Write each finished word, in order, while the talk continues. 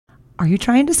Are you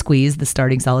trying to squeeze the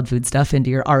starting solid food stuff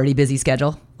into your already busy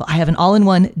schedule? Well, I have an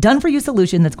all-in-one, done-for-you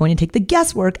solution that's going to take the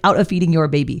guesswork out of feeding your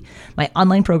baby. My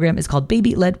online program is called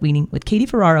Baby Led Weaning with Katie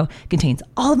Ferraro. It contains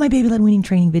all of my baby led weaning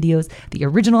training videos, the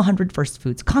original 100 First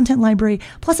Foods content library,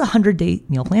 plus a 100-day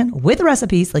meal plan with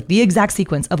recipes, like the exact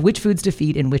sequence of which foods to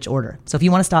feed in which order. So if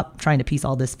you want to stop trying to piece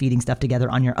all this feeding stuff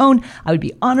together on your own, I would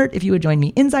be honored if you would join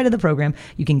me inside of the program.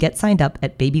 You can get signed up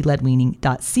at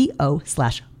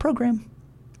babyledweaning.co/program.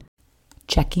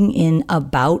 Checking in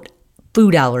about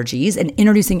food allergies and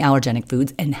introducing allergenic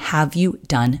foods. And have you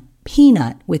done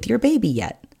peanut with your baby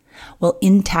yet? Well,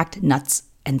 intact nuts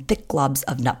and thick globs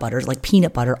of nut butters like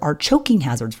peanut butter are choking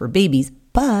hazards for babies,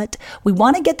 but we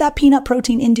want to get that peanut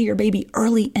protein into your baby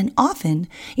early and often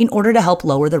in order to help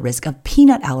lower the risk of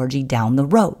peanut allergy down the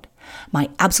road. My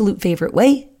absolute favorite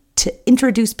way to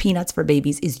introduce peanuts for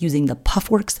babies is using the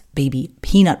Puffworks Baby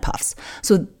Peanut Puffs.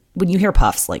 So when you hear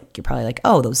puffs, like you're probably like,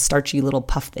 oh, those starchy little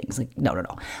puff things. Like, no.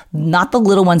 Not the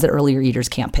little ones that earlier eaters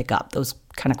can't pick up. Those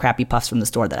kind of crappy puffs from the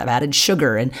store that have added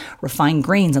sugar and refined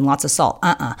grains and lots of salt.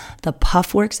 The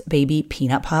Puffworks Baby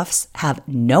Peanut Puffs have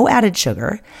no added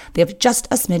sugar. They have just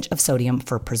a smidge of sodium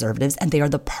for preservatives, and they are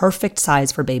the perfect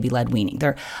size for baby-led weaning.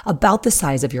 They're about the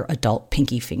size of your adult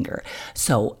pinky finger.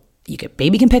 So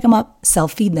baby can pick them up,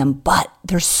 self-feed them, but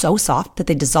they're so soft that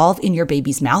they dissolve in your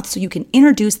baby's mouth, so you can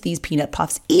introduce these peanut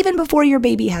puffs even before your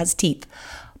baby has teeth.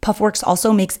 Puffworks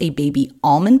also makes a baby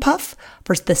almond puff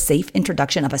for the safe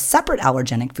introduction of a separate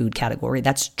allergenic food category,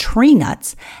 that's tree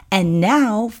nuts. And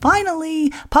now,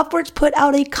 finally, Puffworks put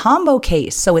out a combo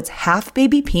case, so it's half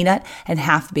baby peanut and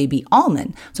half baby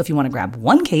almond. So if you want to grab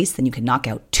one case, then you can knock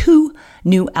out 2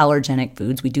 new allergenic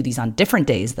foods. We do these on different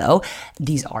days, though.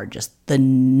 These are just the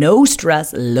no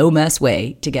stress, low mess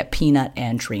way to get peanut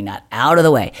and tree nut out of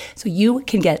the way. So you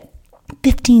can get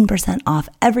 15% off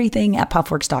everything at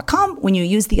puffworks.com when you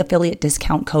use the affiliate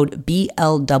discount code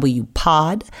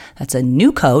BLWPOD. That's a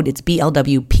new code. It's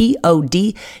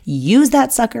BLWPOD. Use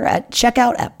that sucker at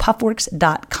checkout at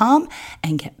puffworks.com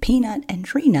and get peanut and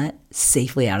tree nut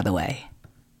safely out of the way.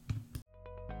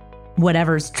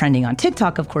 Whatever's trending on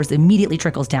TikTok, of course, immediately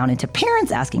trickles down into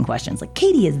parents asking questions like,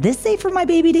 Katie, is this safe for my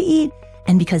baby to eat?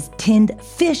 And because tinned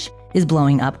fish is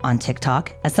blowing up on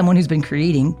TikTok, as someone who's been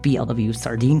creating BLW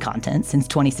sardine content since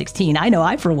 2016, I know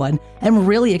I, for one, am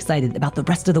really excited about the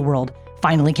rest of the world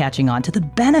finally catching on to the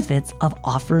benefits of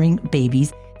offering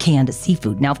babies canned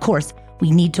seafood. Now, of course,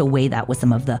 we need to weigh that with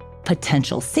some of the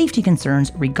potential safety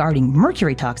concerns regarding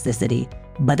mercury toxicity,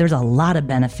 but there's a lot of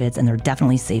benefits, and there are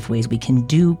definitely safe ways we can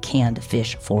do canned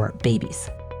fish for babies.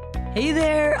 Hey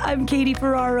there, I'm Katie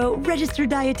Ferraro, registered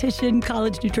dietitian,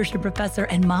 college nutrition professor,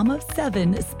 and mom of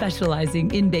 7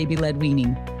 specializing in baby-led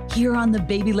weaning. Here on the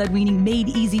Baby-Led Weaning Made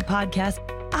Easy podcast,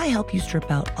 I help you strip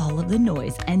out all of the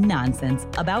noise and nonsense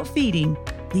about feeding,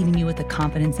 leaving you with the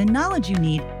confidence and knowledge you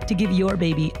need to give your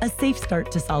baby a safe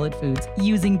start to solid foods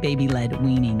using baby-led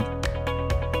weaning.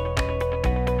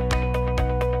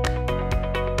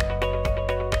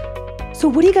 So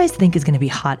what do you guys think is going to be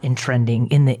hot and trending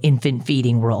in the infant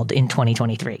feeding world in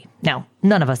 2023? Now,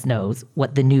 none of us knows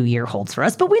what the new year holds for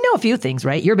us, but we know a few things,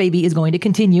 right? Your baby is going to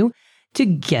continue to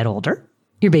get older.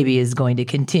 Your baby is going to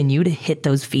continue to hit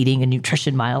those feeding and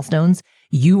nutrition milestones.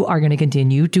 You are going to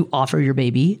continue to offer your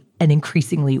baby an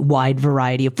increasingly wide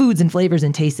variety of foods and flavors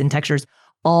and tastes and textures,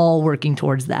 all working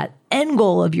towards that end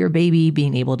goal of your baby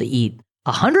being able to eat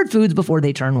 100 foods before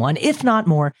they turn 1, if not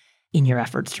more, in your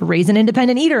efforts to raise an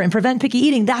independent eater and prevent picky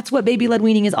eating. That's what baby-led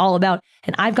weaning is all about.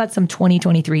 And I've got some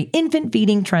 2023 infant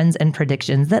feeding trends and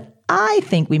predictions that I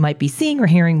think we might be seeing or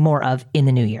hearing more of in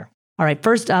the new year. All right,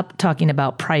 first up, talking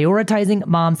about prioritizing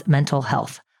mom's mental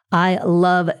health. I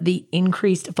love the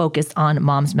increased focus on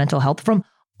mom's mental health from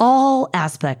all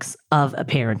aspects of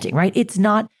parenting, right? It's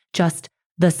not just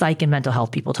the psych and mental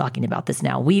health people talking about this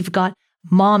now. We've got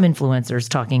mom influencers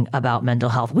talking about mental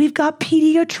health. We've got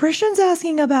pediatricians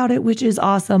asking about it, which is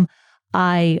awesome.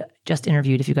 I just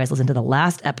interviewed, if you guys listened to the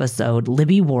last episode,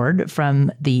 Libby Ward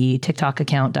from the TikTok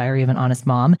account Diary of an Honest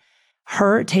Mom.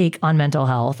 Her take on mental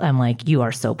health, I'm like, you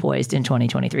are so poised in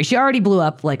 2023. She already blew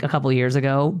up like a couple years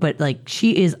ago, but like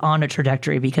she is on a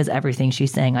trajectory because everything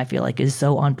she's saying, I feel like, is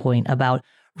so on point about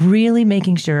really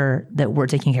making sure that we're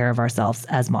taking care of ourselves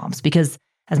as moms. Because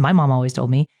as my mom always told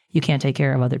me, you can't take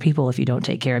care of other people if you don't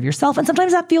take care of yourself. And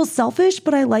sometimes that feels selfish,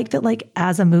 but I like that, like,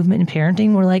 as a movement in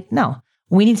parenting, we're like, no,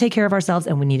 we need to take care of ourselves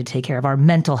and we need to take care of our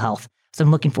mental health. So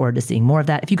I'm looking forward to seeing more of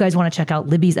that. If you guys want to check out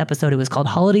Libby's episode, it was called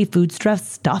Holiday Food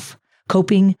Stress Stuff,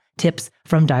 Coping Tips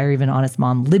from Diary of an Honest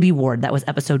Mom, Libby Ward. That was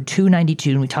episode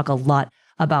 292. And we talk a lot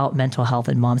about mental health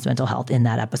and mom's mental health in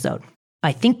that episode.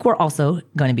 I think we're also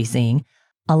going to be seeing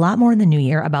a lot more in the new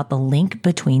year about the link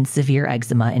between severe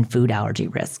eczema and food allergy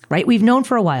risk, right? We've known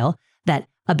for a while that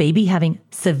a baby having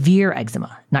severe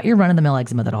eczema, not your run-of-the-mill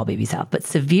eczema that all babies have, but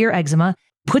severe eczema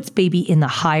puts baby in the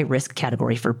high risk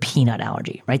category for peanut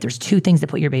allergy, right? There's two things that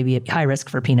put your baby at high risk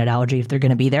for peanut allergy if they're going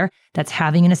to be there. That's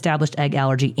having an established egg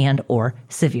allergy and or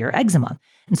severe eczema.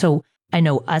 And so I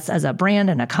know us as a brand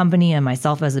and a company and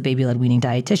myself as a baby-led weaning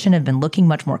dietitian have been looking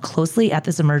much more closely at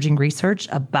this emerging research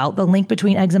about the link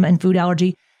between eczema and food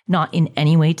allergy, not in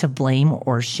any way to blame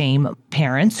or shame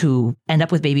parents who end up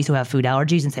with babies who have food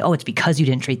allergies and say, oh, it's because you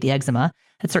didn't treat the eczema.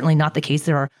 That's certainly not the case.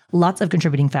 There are lots of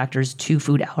contributing factors to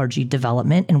food allergy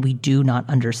development, and we do not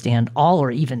understand all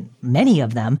or even many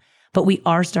of them, but we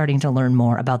are starting to learn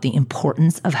more about the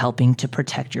importance of helping to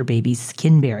protect your baby's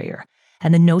skin barrier.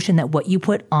 And the notion that what you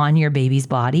put on your baby's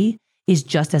body is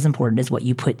just as important as what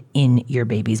you put in your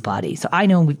baby's body. So I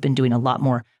know we've been doing a lot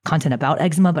more content about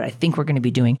eczema, but I think we're going to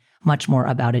be doing much more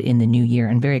about it in the new year,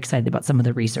 and very excited about some of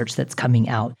the research that's coming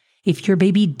out. If your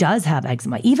baby does have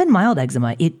eczema, even mild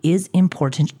eczema, it is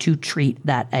important to treat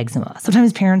that eczema.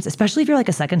 Sometimes parents, especially if you're like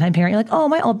a second-time parent, you're like, oh,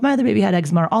 my other baby had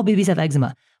eczema, or all babies have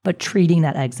eczema. But treating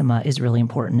that eczema is really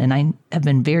important. And I have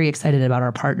been very excited about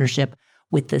our partnership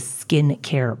with the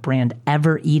skincare brand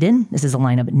Evereden. This is a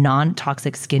line of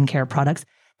non-toxic skincare products.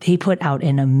 They put out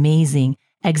an amazing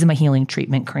eczema healing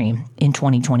treatment cream in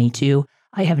 2022.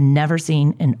 I have never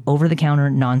seen an over-the-counter,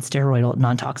 non-steroidal,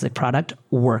 non-toxic product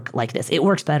work like this. It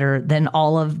works better than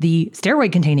all of the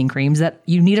steroid-containing creams that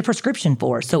you need a prescription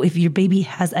for. So if your baby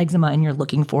has eczema and you're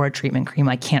looking for a treatment cream,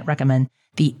 I can't recommend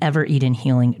the Evereden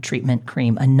Healing Treatment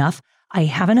Cream enough. I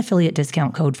have an affiliate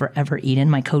discount code for Evereden.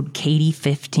 My code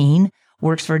Katie15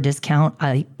 works for a discount.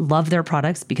 I love their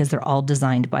products because they're all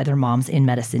designed by their moms in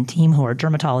medicine team who are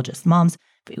dermatologist moms.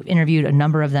 We've interviewed a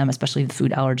number of them, especially the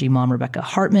food allergy mom, Rebecca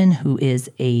Hartman, who is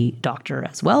a doctor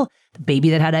as well. The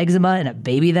baby that had eczema and a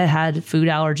baby that had food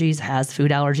allergies has food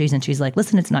allergies. And she's like,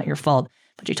 listen, it's not your fault.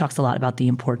 But she talks a lot about the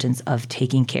importance of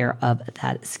taking care of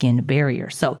that skin barrier.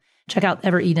 So check out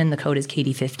Evereden. The code is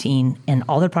Katie15. And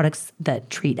all their products that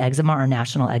treat eczema are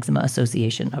National Eczema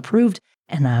Association approved.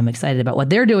 And I'm excited about what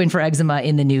they're doing for eczema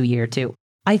in the new year too.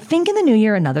 I think in the new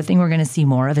year, another thing we're going to see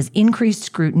more of is increased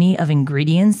scrutiny of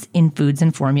ingredients in foods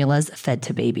and formulas fed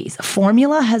to babies.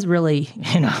 Formula has really,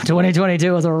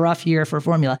 2022 was a rough year for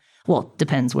formula. Well,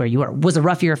 depends where you are. It was a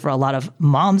rough year for a lot of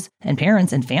moms and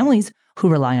parents and families who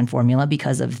rely on formula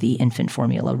because of the infant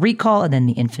formula recall and then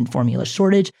the infant formula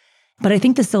shortage. But I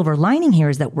think the silver lining here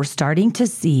is that we're starting to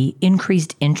see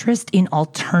increased interest in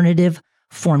alternative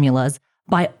formulas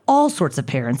by all sorts of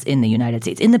parents in the United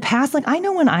States. In the past, I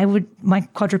know when my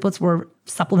quadruplets were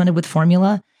supplemented with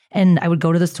formula and I would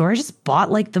go to the store, I just bought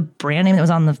the brand name that was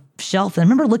on the shelf. And I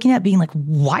remember looking at being like,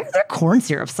 why are there corn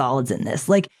syrup solids in this?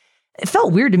 It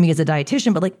felt weird to me as a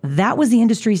dietitian, but that was the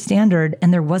industry standard.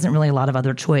 And there wasn't really a lot of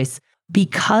other choice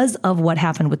because of what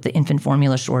happened with the infant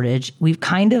formula shortage. We've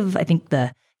I think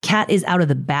the cat is out of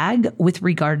the bag with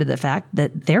regard to the fact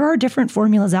that there are different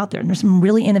formulas out there. And there's some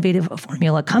really innovative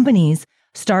formula companies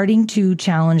starting to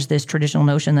challenge this traditional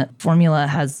notion that formula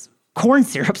has corn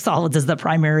syrup solids as the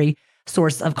primary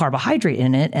source of carbohydrate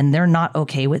in it, and they're not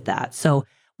okay with that. So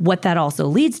what that also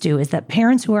leads to is that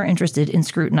parents who are interested in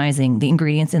scrutinizing the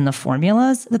ingredients in the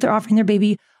formulas that they're offering their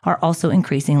baby are also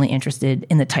increasingly interested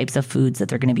in the types of foods that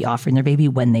they're going to be offering their baby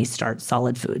when they start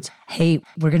solid foods. Hey,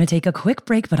 we're going to take a quick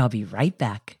break, but I'll be right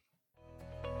back.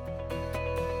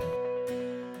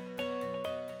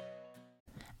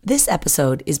 This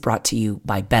episode is brought to you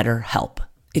by BetterHelp.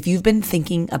 If you've been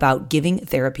thinking about giving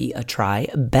therapy a try,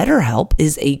 BetterHelp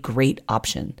is a great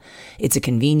option. It's a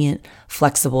convenient,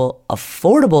 flexible,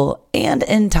 affordable, and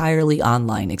entirely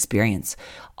online experience.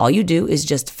 All you do is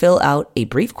just fill out a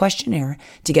brief questionnaire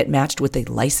to get matched with a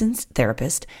licensed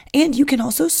therapist, and you can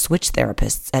also switch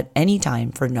therapists at any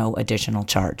time for no additional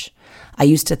charge. I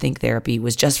used to think therapy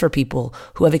was just for people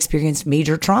who have experienced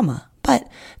major trauma. But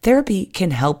therapy can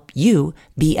help you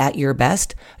be at your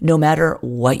best no matter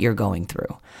what you're going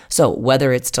through. So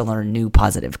whether it's to learn new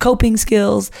positive coping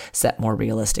skills, set more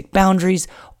realistic boundaries,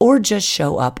 or just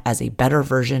show up as a better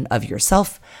version of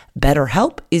yourself,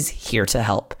 BetterHelp is here to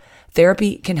help.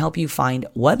 Therapy can help you find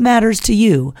what matters to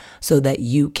you so that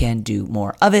you can do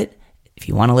more of it. If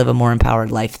you want to live a more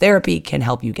empowered life, therapy can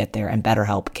help you get there, and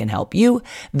BetterHelp can help you.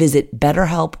 Visit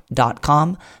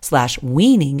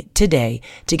betterhelp.com/weaning today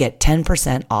to get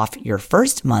 10% off your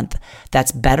first month.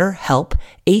 That's BetterHelp,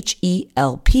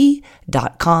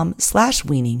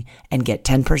 HELP.com/weaning, and get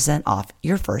 10% off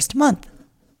your first month.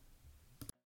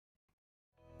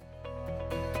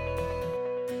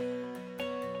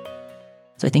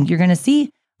 So I think you're going to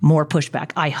see more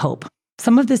pushback, I hope.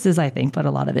 Some of this is, I think, but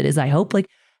a lot of it is, I hope, like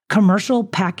commercial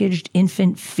packaged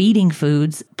infant feeding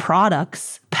foods,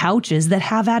 products, pouches that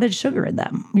have added sugar in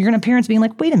them. You're going to have parents being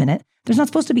like, wait a minute, there's not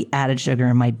supposed to be added sugar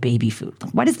in my baby food.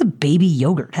 Like, why does the baby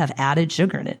yogurt have added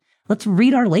sugar in it? Let's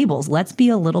read our labels. Let's be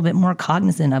a little bit more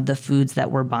cognizant of the foods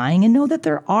that we're buying and know that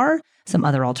there are some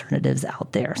other alternatives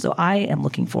out there. So I am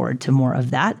looking forward to more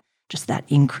of that, just that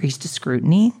increased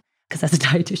scrutiny. Because as a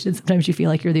dietitian, sometimes you feel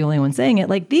like you're the only one saying it.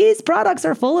 Like, these products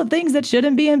are full of things that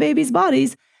shouldn't be in babies'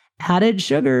 bodies. Added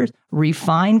sugars,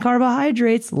 refined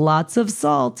carbohydrates, lots of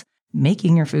salt.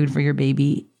 Making your food for your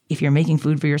baby, if you're making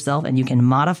food for yourself and you can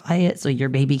modify it so your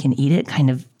baby can eat it, kind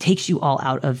of takes you all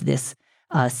out of this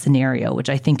scenario, which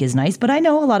I think is nice. But I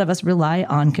know a lot of us rely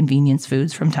on convenience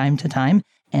foods from time to time.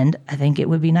 And I think it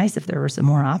would be nice if there were some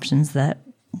more options that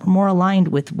were more aligned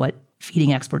with what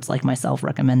feeding experts like myself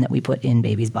recommend that we put in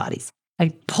babies' bodies.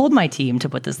 I told my team to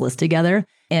put this list together,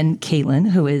 and Caitlin,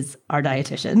 who is our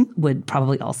dietitian, would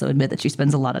probably also admit that she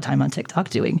spends a lot of time on TikTok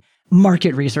doing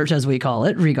market research, as we call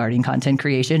it, regarding content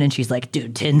creation. And she's like,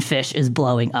 dude, tin fish is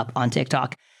blowing up on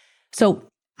TikTok. So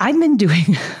I've been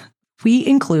doing, we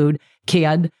include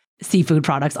canned seafood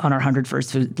products on our 100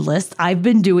 First Food list. I've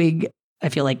been doing, I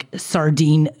feel like,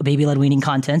 sardine baby-led weaning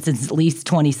content since at least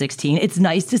 2016. It's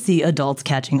nice to see adults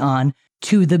catching on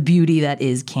to the beauty that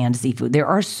is canned seafood. There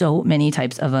are so many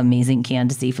types of amazing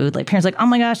canned seafood. Like, parents are like, oh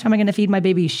my gosh, how am I going to feed my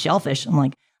baby shellfish? I'm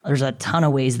like, there's a ton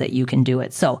of ways that you can do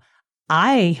it. So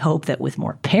I hope that with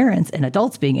more parents and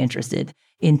adults being interested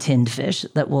in tinned fish,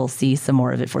 that we'll see some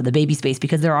more of it for the baby space,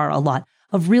 because there are a lot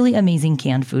of really amazing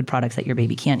canned food products that your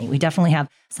baby can eat. We definitely have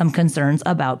some concerns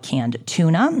about canned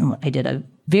tuna. I did a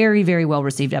very, very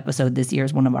well-received episode this year.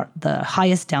 It's one of the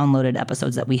highest downloaded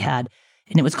episodes that we had,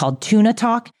 and it was called Tuna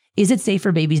Talk. Is it safe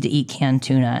for babies to eat canned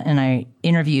tuna? And I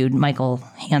interviewed Michael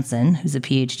Hansen, who's a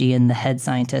PhD and the head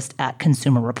scientist at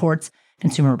Consumer Reports.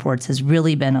 Consumer Reports has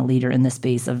really been a leader in the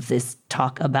space of this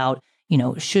talk about,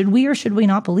 should we or should we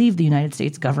not believe the United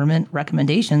States government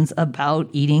recommendations about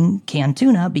eating canned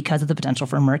tuna because of the potential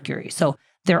for mercury? So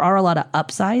there are a lot of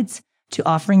upsides to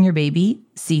offering your baby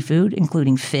seafood,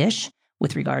 including fish,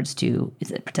 with regards to,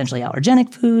 is it potentially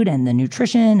allergenic food and the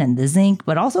nutrition and the zinc,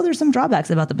 but also there's some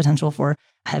drawbacks about the potential for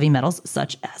heavy metals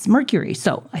such as mercury.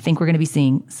 So I think we're going to be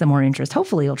seeing some more interest.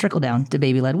 Hopefully it'll trickle down to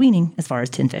baby-led weaning as far as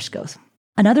tin fish goes.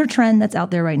 Another trend that's out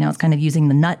there right now is kind of using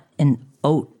the nut and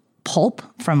oat pulp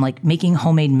from like making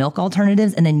homemade milk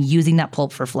alternatives and then using that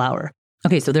pulp for flour.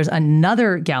 Okay, so there's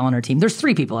another gal on our team. There's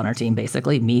 3 people on our team,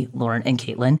 basically, me, Lauren, and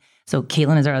Caitlin. So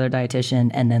Caitlin is our other dietitian,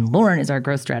 and then Lauren is our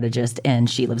growth strategist, and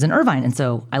she lives in Irvine. And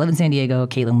so I live in San Diego,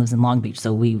 Caitlin lives in Long Beach.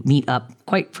 So we meet up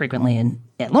quite frequently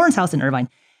at Lauren's house in Irvine.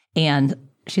 And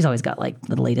she's always got like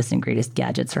the latest and greatest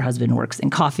gadgets. Her husband works in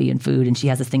coffee and food, and she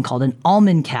has this thing called an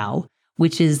almond cow,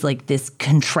 which is like this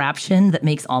contraption that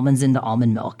makes almonds into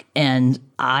almond milk. And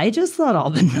I just thought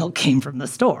almond milk came from the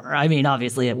store. I mean,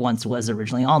 obviously it once was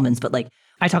originally almonds, but like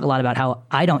I talk a lot about how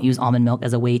I don't use almond milk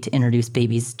as a way to introduce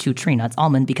babies to tree nuts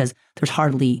almond because there's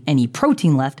hardly any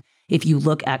protein left if you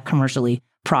look at commercially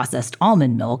processed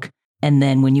almond milk. And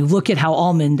then when you look at how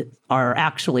almond are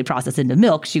actually processed into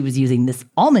milk, she was using this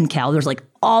almond cow. There's like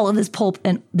all of this pulp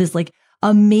and this like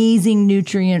amazing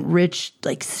nutrient rich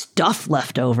like stuff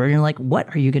left over. And you're like,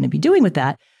 what are you going to be doing with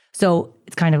that? So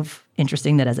it's kind of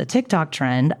interesting that as a TikTok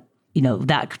trend,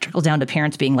 that trickles down to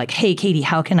parents being like, hey, Katie,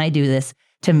 how can I do this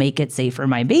to make it safe for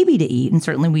my baby to eat? And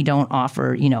certainly we don't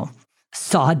offer,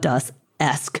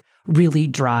 sawdust-esque, really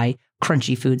dry,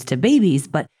 crunchy foods to babies,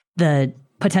 but the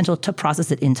potential to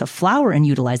process it into flour and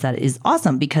utilize that is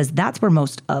awesome because that's where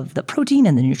most of the protein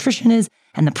and the nutrition is,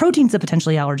 and the protein's a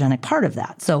potentially allergenic part of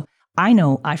that. So I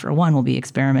know I, for one, will be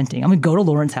experimenting. I'm going to go to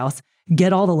Lauren's house,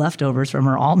 get all the leftovers from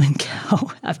her almond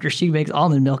cow after she makes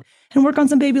almond milk, and work on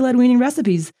some baby-led weaning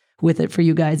recipes with it for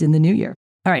you guys in the new year.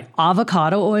 All right,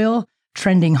 avocado oil,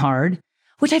 trending hard,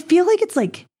 which I feel like it's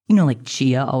like, like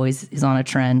chia always is on a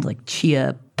trend, like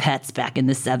chia pets back in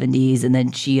the 70s, and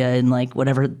then chia and like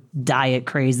whatever diet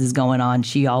craze is going on,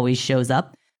 chia always shows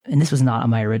up. And this was not on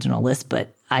my original list,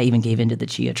 but I even gave into the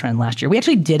chia trend last year. We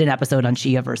actually did an episode on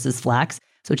chia versus flax.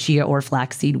 So chia or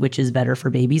flaxseed, which is better for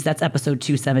babies. That's episode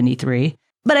 273.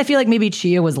 But I feel like maybe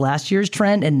chia was last year's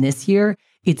trend, and this year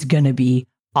it's going to be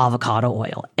avocado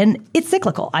oil. And it's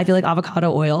cyclical. I feel like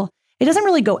avocado oil, it doesn't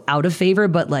really go out of favor,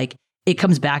 but like it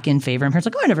comes back in favor. And parents are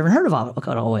like, oh, I never even heard of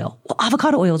avocado oil. Well,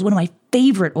 avocado oil is one of my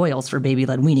favorite oils for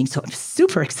baby-led weaning. So I'm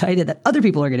super excited that other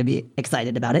people are going to be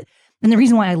excited about it. And the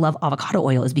reason why I love avocado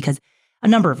oil is because a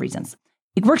number of reasons.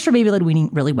 It works for baby-led weaning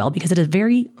really well because it has a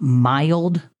very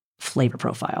mild flavor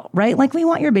profile, right? Like we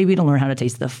want your baby to learn how to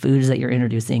taste the foods that you're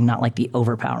introducing, not like the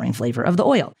overpowering flavor of the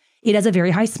oil. it has a very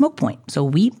high smoke point. So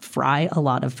we fry a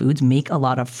lot of foods, make a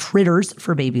lot of fritters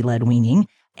for baby-led weaning.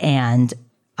 And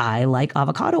I like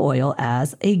avocado oil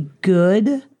as a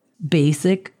good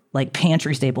basic like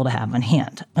pantry staple to have on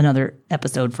hand. Another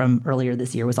episode from earlier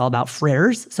this year was all about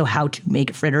fritters. So how to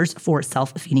make fritters for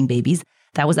self-feeding babies.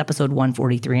 That was episode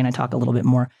 143. And I talk a little bit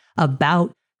more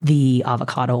about the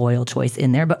avocado oil choice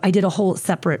in there. But I did a whole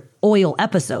separate oil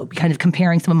episode, kind of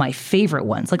comparing some of my favorite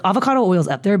ones. Like avocado oil's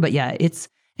up there, but yeah, it's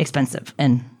expensive.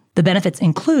 And the benefits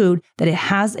include that it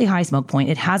has a high smoke point,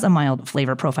 it has a mild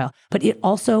flavor profile, but it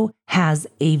also has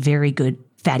a very good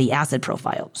fatty acid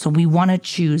profile. So we want to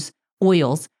choose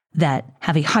oils that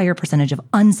have a higher percentage of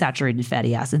unsaturated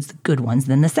fatty acids, the good ones,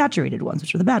 than the saturated ones,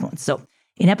 which are the bad ones. So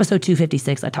in episode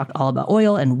 256, I talked all about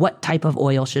oil and what type of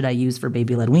oil should I use for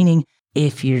baby-led weaning.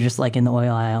 If you're just like in the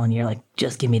oil aisle and you're like,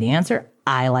 just give me the answer,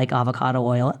 I like avocado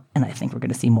oil, and I think we're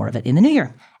going to see more of it in the new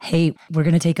year. Hey, we're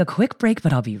going to take a quick break,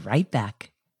 but I'll be right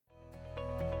back.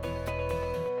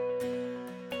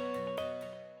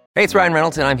 Hey, it's Ryan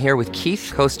Reynolds, and I'm here with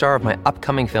Keith, co-star of my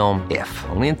upcoming film, If,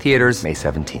 only in theaters May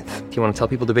 17th. Do you want to tell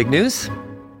people the big news?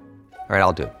 All right,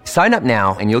 I'll do it. Sign up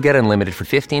now and you'll get unlimited for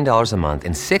 $15 a month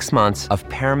and 6 months of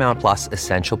Paramount Plus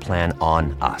Essential Plan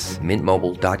on us.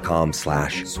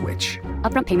 MintMobile.com/switch.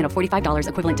 Upfront payment of $45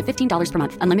 equivalent to $15 per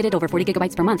month. Unlimited over 40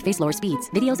 gigabytes per month. Face lower speeds.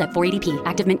 Videos at 480p.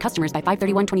 Active Mint customers by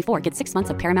 531.24 get 6 months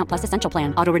of Paramount Plus Essential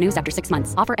Plan. Auto renews after 6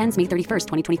 months. Offer ends May 31st,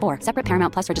 2024. Separate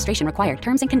Paramount Plus registration required.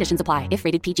 Terms and conditions apply if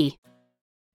rated PG.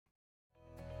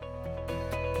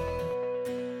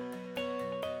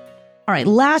 All right,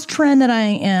 last trend that I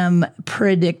am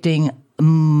predicting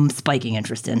spiking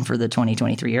interest in for the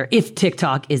 2023 year, if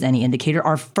TikTok is any indicator,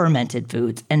 are fermented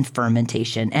foods and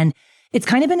fermentation. And it's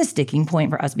kind of been a sticking point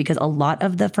for us because a lot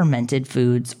of the fermented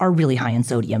foods are really high in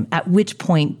sodium, at which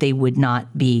point they would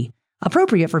not be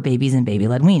appropriate for babies and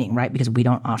baby-led weaning, right? Because we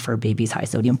don't offer babies high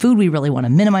sodium food. We really want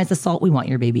to minimize the salt. We want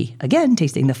your baby, again,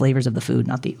 tasting the flavors of the food,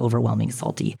 not the overwhelming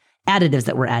salty additives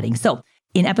that we're adding. So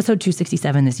in episode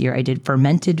 267 this year, I did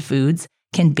fermented foods.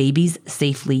 Can babies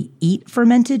safely eat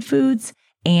fermented foods?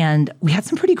 And we had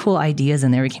some pretty cool ideas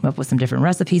in there. We came up with some different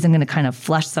recipes. I'm going to kind of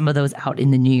flesh some of those out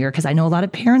in the new year because I know a lot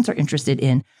of parents are interested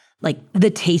in like the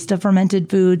taste of fermented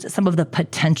foods, some of the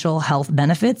potential health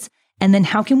benefits, and then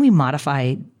how can we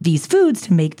modify these foods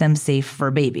to make them safe for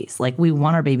babies? Like we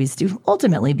want our babies to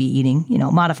ultimately be eating,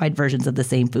 modified versions of the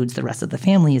same foods the rest of the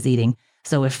family is eating.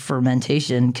 So if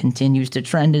fermentation continues to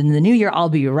trend in the new year, I'll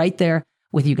be right there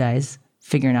with you guys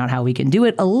figuring out how we can do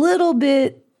it a little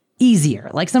bit easier.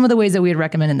 Like some of the ways that we had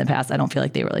recommended in the past, I don't feel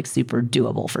like they were like super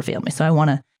doable for families. So I want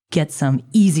to get some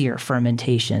easier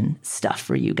fermentation stuff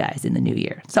for you guys in the new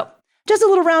year. So just a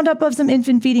little roundup of some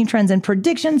infant feeding trends and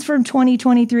predictions from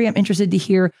 2023. I'm interested to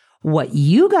hear what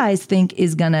you guys think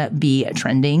is going to be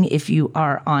trending if you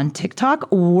are on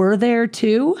TikTok. Were there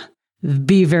too?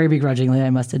 Be very begrudgingly, I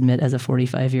must admit, as a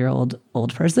 45-year-old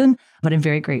old person. But I'm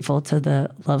very grateful to the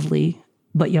lovely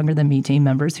but younger than me team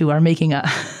members who are making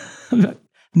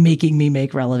me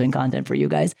make relevant content for you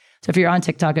guys. So if you're on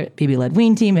TikTok at Baby-Led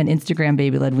Wean Team and Instagram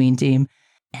Baby-Led Wean Team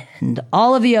and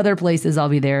all of the other places, I'll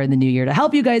be there in the new year to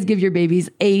help you guys give your babies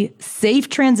a safe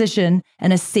transition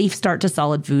and a safe start to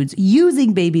solid foods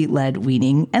using baby-led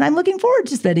weaning. And I'm looking forward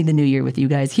to spending the new year with you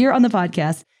guys here on the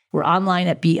podcast. We're online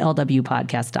at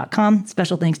blwpodcast.com.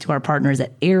 Special thanks to our partners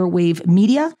at Airwave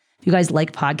Media. If you guys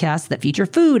like podcasts that feature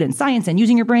food and science and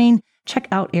using your brain, check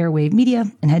out Airwave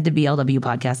Media and head to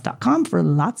blwpodcast.com for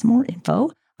lots more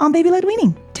info on baby-led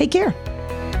weaning. Take care.